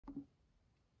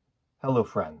Hello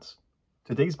friends.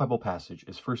 Today's Bible passage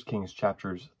is 1 Kings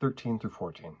chapters 13 through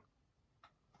 14.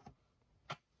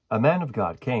 A man of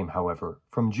God came, however,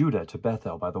 from Judah to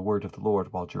Bethel by the word of the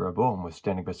Lord while Jeroboam was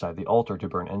standing beside the altar to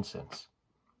burn incense.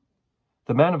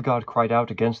 The man of God cried out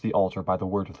against the altar by the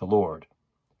word of the Lord.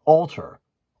 "Altar,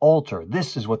 altar,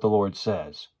 this is what the Lord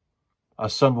says. A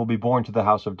son will be born to the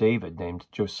house of David named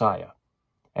Josiah,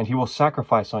 and he will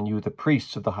sacrifice on you the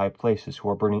priests of the high places who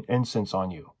are burning incense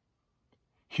on you.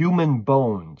 Human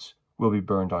bones will be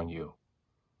burned on you."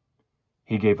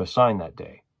 He gave a sign that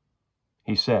day.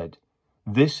 He said,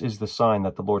 "This is the sign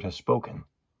that the Lord has spoken.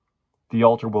 The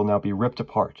altar will now be ripped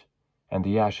apart, and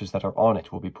the ashes that are on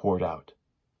it will be poured out."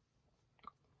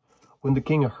 When the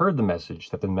king heard the message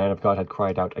that the man of God had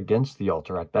cried out against the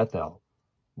altar at Bethel,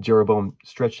 Jeroboam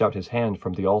stretched out his hand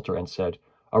from the altar and said,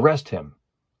 "Arrest him."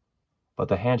 But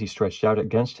the hand he stretched out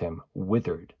against him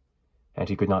withered, and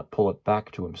he could not pull it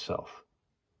back to himself.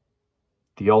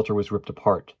 The altar was ripped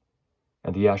apart,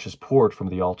 and the ashes poured from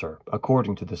the altar,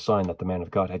 according to the sign that the man of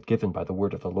God had given by the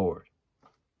word of the Lord.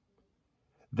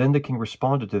 Then the king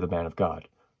responded to the man of God,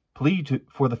 "Plead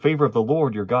for the favor of the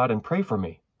Lord your God and pray for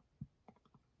me,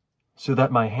 so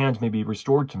that my hand may be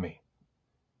restored to me."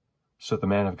 So the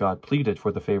man of God pleaded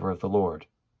for the favor of the Lord,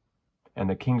 and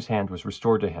the king's hand was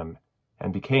restored to him,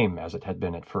 and became as it had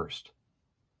been at first.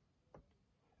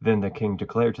 Then the king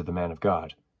declared to the man of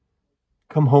God,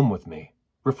 "Come home with me,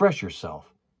 refresh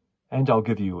yourself, and I'll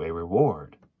give you a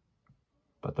reward."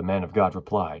 But the man of God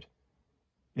replied,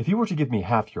 "If you were to give me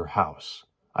half your house,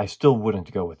 I still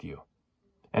wouldn't go with you,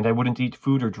 and I wouldn't eat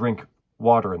food or drink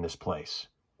water in this place,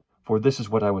 for this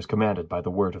is what I was commanded by the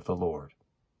word of the Lord.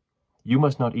 You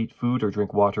must not eat food or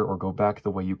drink water or go back the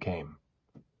way you came."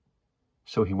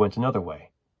 So he went another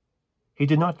way. He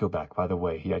did not go back by the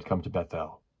way he had come to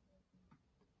Bethel.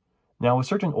 Now a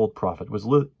certain old prophet was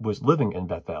living in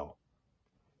Bethel.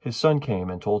 His son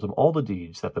came and told him all the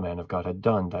deeds that the man of God had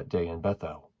done that day in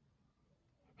Bethel.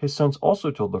 His sons also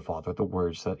told their father the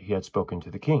words that he had spoken to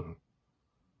the king.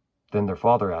 Then their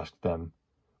father asked them,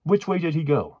 "Which way did he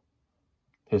go?"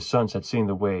 His sons had seen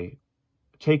the way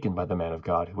taken by the man of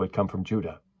God who had come from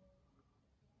Judah.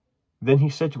 Then he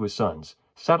said to his sons,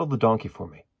 "Saddle the donkey for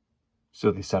me."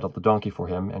 So they saddled the donkey for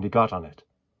him, and he got on it.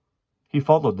 He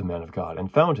followed the man of God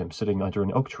and found him sitting under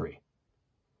an oak tree.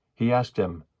 He asked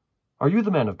him, "Are you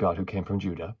the man of God who came from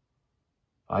Judah?"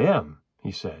 "I am,"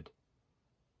 he said.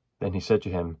 Then he said to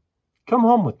him, "Come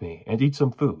home with me and eat some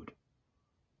food."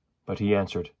 But he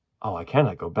answered, "Oh, I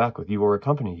cannot go back with you or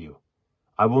accompany you.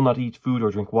 I will not eat food or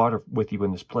drink water with you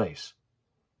in this place.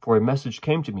 For a message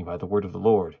came to me by the word of the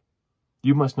Lord.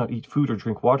 You must not eat food or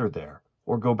drink water there,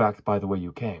 or go back by the way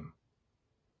you came."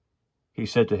 He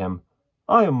said to him,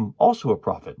 "I am also a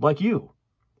prophet, like you.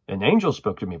 An angel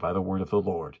spoke to me by the word of the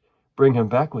Lord. Bring him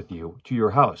back with you to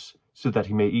your house, so that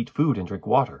he may eat food and drink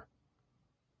water."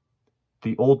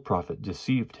 The old prophet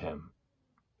deceived him,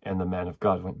 and the man of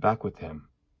God went back with him,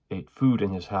 ate food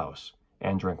in his house,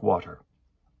 and drank water.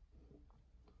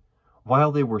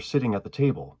 While they were sitting at the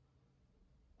table,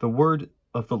 the word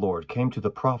of the Lord came to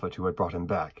the prophet who had brought him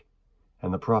back,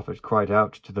 and the prophet cried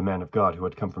out to the man of God who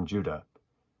had come from Judah,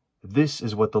 "This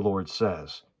is what the Lord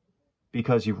says.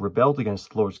 Because you rebelled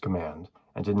against the Lord's command,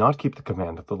 and did not keep the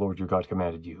command that the Lord your God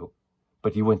commanded you,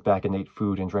 but you went back and ate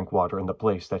food and drank water in the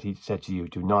place that he said to you,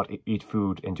 'Do not eat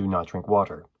food and do not drink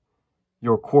water,'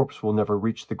 your corpse will never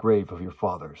reach the grave of your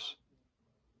fathers."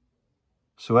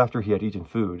 So after he had eaten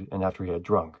food, and after he had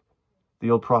drunk,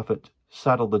 the old prophet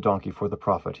saddled the donkey for the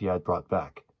prophet he had brought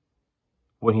back.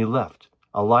 When he left,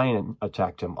 a lion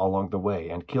attacked him along the way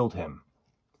and killed him.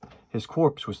 His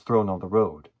corpse was thrown on the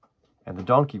road, and the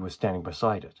donkey was standing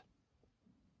beside it.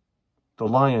 The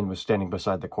lion was standing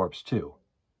beside the corpse too.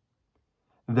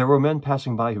 There were men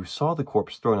passing by who saw the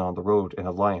corpse thrown on the road and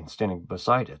the lion standing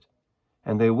beside it,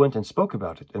 and they went and spoke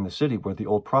about it in the city where the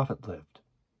old prophet lived.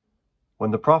 When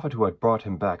the prophet who had brought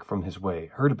him back from his way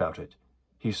heard about it,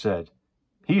 he said,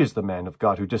 "He is the man of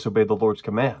God who disobeyed the Lord's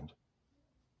command.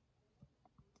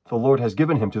 The Lord has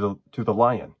given him to the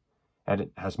lion, and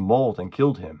it has mauled and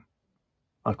killed him,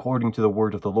 according to the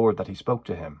word of the Lord that he spoke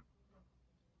to him."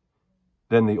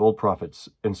 Then the old prophet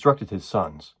instructed his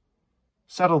sons,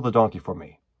 "Saddle the donkey for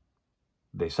me."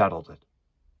 They saddled it.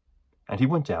 And he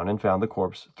went down and found the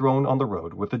corpse thrown on the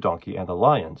road with the donkey and the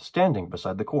lion standing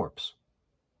beside the corpse.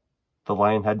 The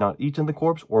lion had not eaten the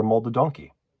corpse or mauled the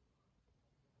donkey.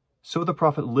 So the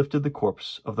prophet lifted the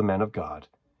corpse of the man of God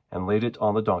and laid it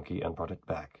on the donkey and brought it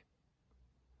back.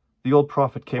 The old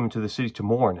prophet came into the city to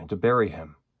mourn and to bury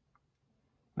him.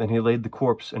 Then he laid the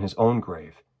corpse in his own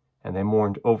grave, and they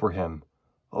mourned over him,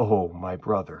 "Oh, my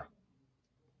brother."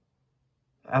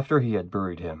 After he had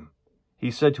buried him, he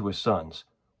said to his sons,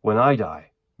 "When I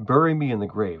die, bury me in the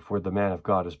grave where the man of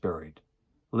God is buried.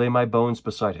 Lay my bones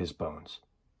beside his bones."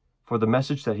 For the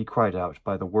message that he cried out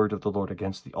by the word of the Lord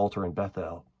against the altar in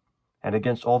Bethel, and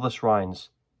against all the shrines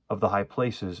of the high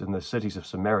places in the cities of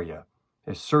Samaria,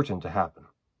 is certain to happen.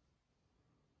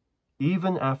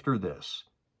 Even after this,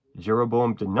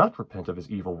 Jeroboam did not repent of his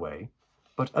evil way,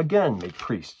 but again made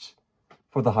priests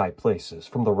for the high places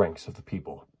from the ranks of the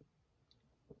people.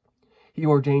 He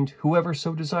ordained whoever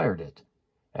so desired it,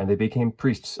 and they became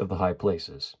priests of the high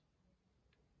places.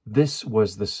 This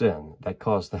was the sin that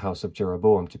caused the house of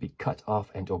Jeroboam to be cut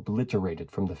off and obliterated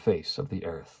from the face of the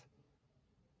earth.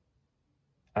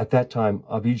 At that time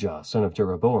Abijah, son of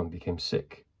Jeroboam, became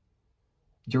sick.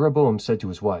 Jeroboam said to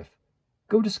his wife,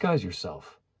 "Go disguise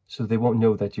yourself, so they won't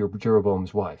know that you're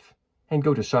Jeroboam's wife, and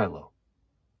go to Shiloh.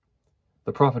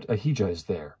 The prophet Ahijah is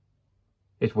there.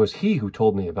 It was he who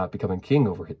told me about becoming king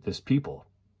over this people.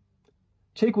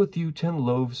 Take with you 10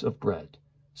 loaves of bread,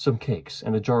 some cakes,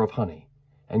 and a jar of honey,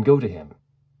 and go to him.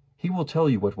 He will tell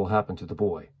you what will happen to the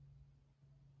boy."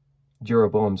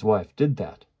 Jeroboam's wife did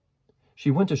that. She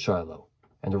went to Shiloh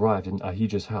and arrived in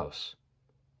Ahijah's house.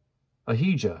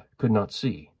 Ahijah could not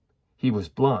see. He was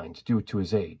blind due to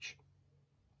his age.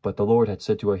 But the Lord had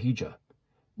said to Ahijah,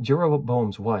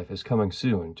 "Jeroboam's wife is coming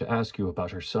soon to ask you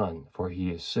about her son, for he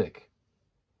is sick.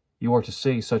 You are to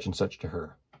say such and such to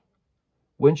her.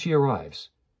 When she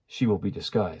arrives, she will be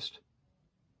disguised."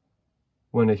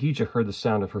 When Ahijah heard the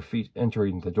sound of her feet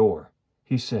entering the door,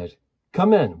 he said,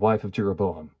 "Come in, wife of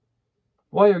Jeroboam.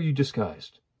 Why are you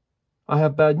disguised? I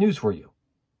have bad news for you.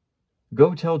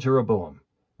 Go tell Jeroboam,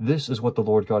 this is what the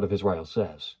Lord God of Israel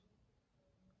says.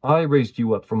 I raised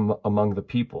you up from among the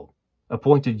people,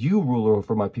 appointed you ruler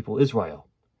over my people Israel,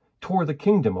 tore the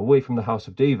kingdom away from the house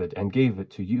of David and gave it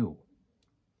to you.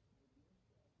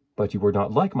 But you were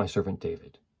not like my servant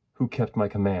David, who kept my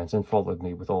commands and followed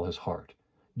me with all his heart,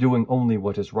 doing only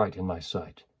what is right in my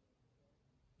sight.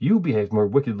 You behaved more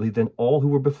wickedly than all who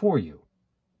were before you.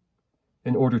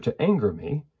 In order to anger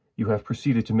me, you have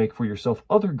proceeded to make for yourself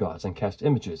other gods and cast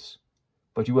images,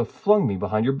 but you have flung me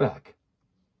behind your back.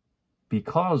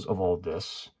 Because of all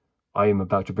this, I am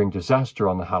about to bring disaster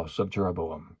on the house of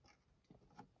Jeroboam.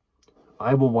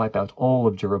 I will wipe out all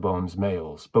of Jeroboam's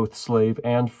males, both slave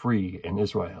and free, in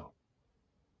Israel.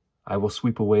 I will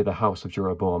sweep away the house of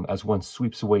Jeroboam as one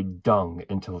sweeps away dung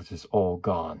until it is all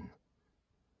gone.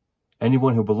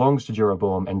 Anyone who belongs to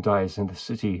Jeroboam and dies in the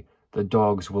city, the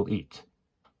dogs will eat,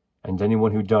 and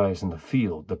anyone who dies in the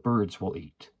field, the birds will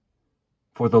eat.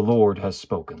 For the Lord has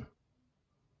spoken.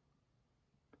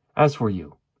 As for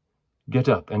you, get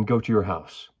up and go to your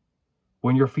house.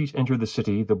 When your feet enter the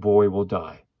city, the boy will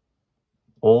die.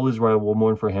 All Israel will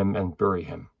mourn for him and bury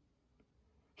him.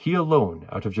 He alone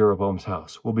out of Jeroboam's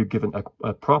house will be given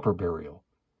a proper burial,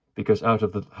 because out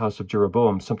of the house of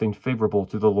Jeroboam something favorable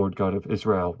to the Lord God of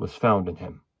Israel was found in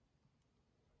him.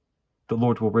 The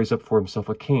Lord will raise up for himself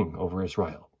a king over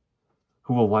Israel,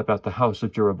 who will wipe out the house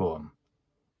of Jeroboam.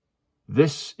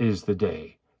 This is the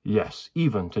day, yes,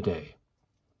 even today.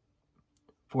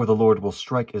 For the Lord will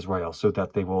strike Israel so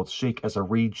that they will shake as a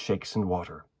reed shakes in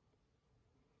water.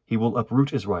 He will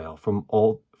uproot Israel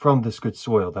from this good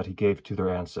soil that he gave to their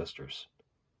ancestors.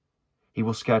 He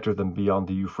will scatter them beyond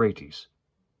the Euphrates,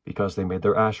 because they made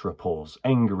their Asherah poles,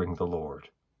 angering the Lord.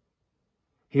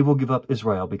 He will give up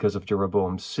Israel because of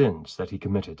Jeroboam's sins that he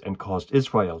committed and caused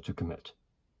Israel to commit.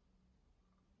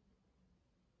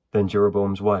 Then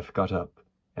Jeroboam's wife got up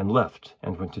and left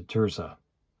and went to Tirzah.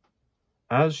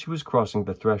 As she was crossing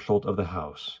the threshold of the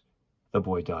house, the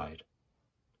boy died.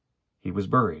 He was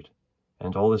buried,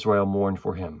 and all Israel mourned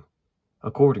for him,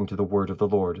 according to the word of the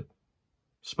Lord,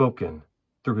 spoken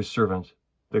through his servant,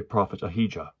 the prophet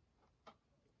Ahijah.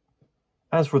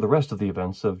 As for the rest of the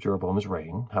events of Jeroboam's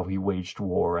reign, how he waged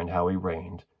war and how he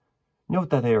reigned, note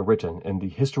that they are written in the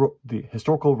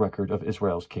historical record of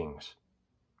Israel's kings.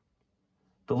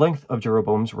 The length of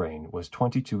Jeroboam's reign was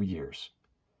 22 years.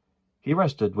 He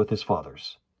rested with his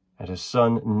fathers, and his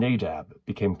son Nadab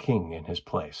became king in his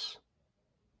place.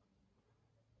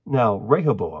 Now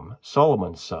Rehoboam,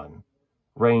 Solomon's son,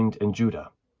 reigned in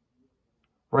Judah.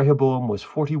 Rehoboam was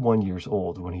 41 years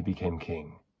old when he became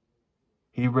king.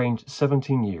 He reigned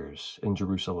 17 years in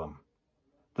Jerusalem,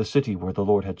 the city where the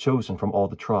Lord had chosen from all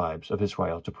the tribes of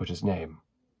Israel to put his name.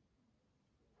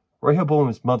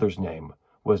 Rehoboam's mother's name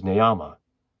was Naamah,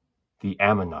 the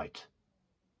Ammonite.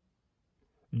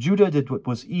 Judah did what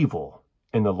was evil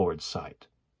in the Lord's sight.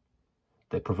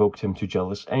 They provoked him to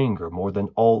jealous anger more than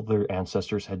all their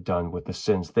ancestors had done with the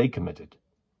sins they committed.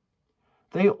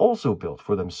 They also built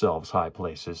for themselves high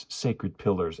places, sacred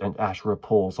pillars, and Asherah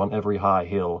poles on every high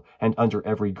hill and under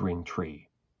every green tree.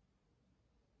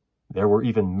 There were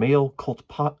even male cult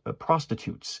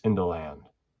prostitutes in the land.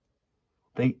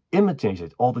 They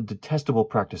imitated all the detestable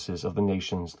practices of the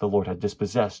nations the Lord had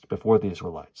dispossessed before the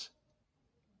Israelites.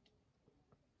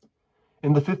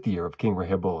 In the 5th year of King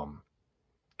Rehoboam,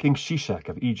 King Shishak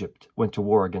of Egypt went to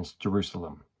war against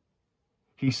Jerusalem.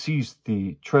 He seized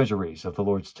the treasuries of the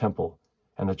Lord's temple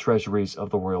and the treasuries of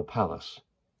the royal palace.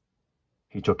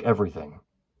 He took everything.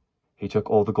 He took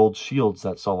all the gold shields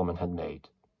that Solomon had made.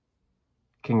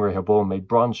 King Rehoboam made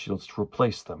bronze shields to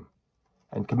replace them,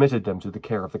 and committed them to the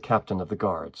care of the captain of the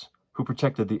guards, who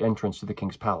protected the entrance to the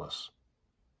king's palace.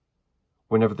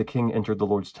 Whenever the king entered the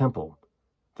Lord's temple,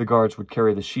 the guards would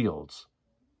carry the shields.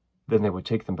 Then they would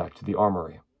take them back to the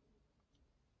armory.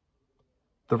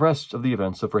 The rest of the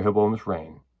events of Rehoboam's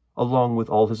reign, along with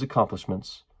all his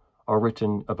accomplishments, are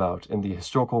written about in the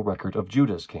historical record of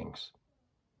Judah's kings.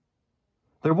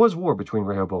 There was war between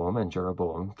Rehoboam and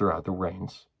Jeroboam throughout the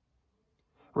reigns.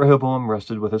 Rehoboam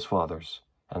rested with his fathers,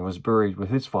 and was buried with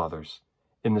his fathers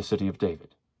in the city of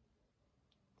David.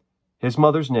 His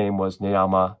mother's name was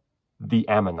Naamah the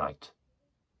Ammonite.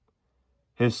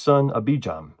 His son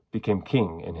Abijam became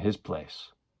king in his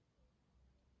place.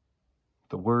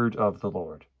 The word of the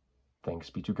Lord. Thanks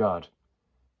be to God.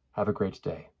 Have a great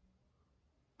day.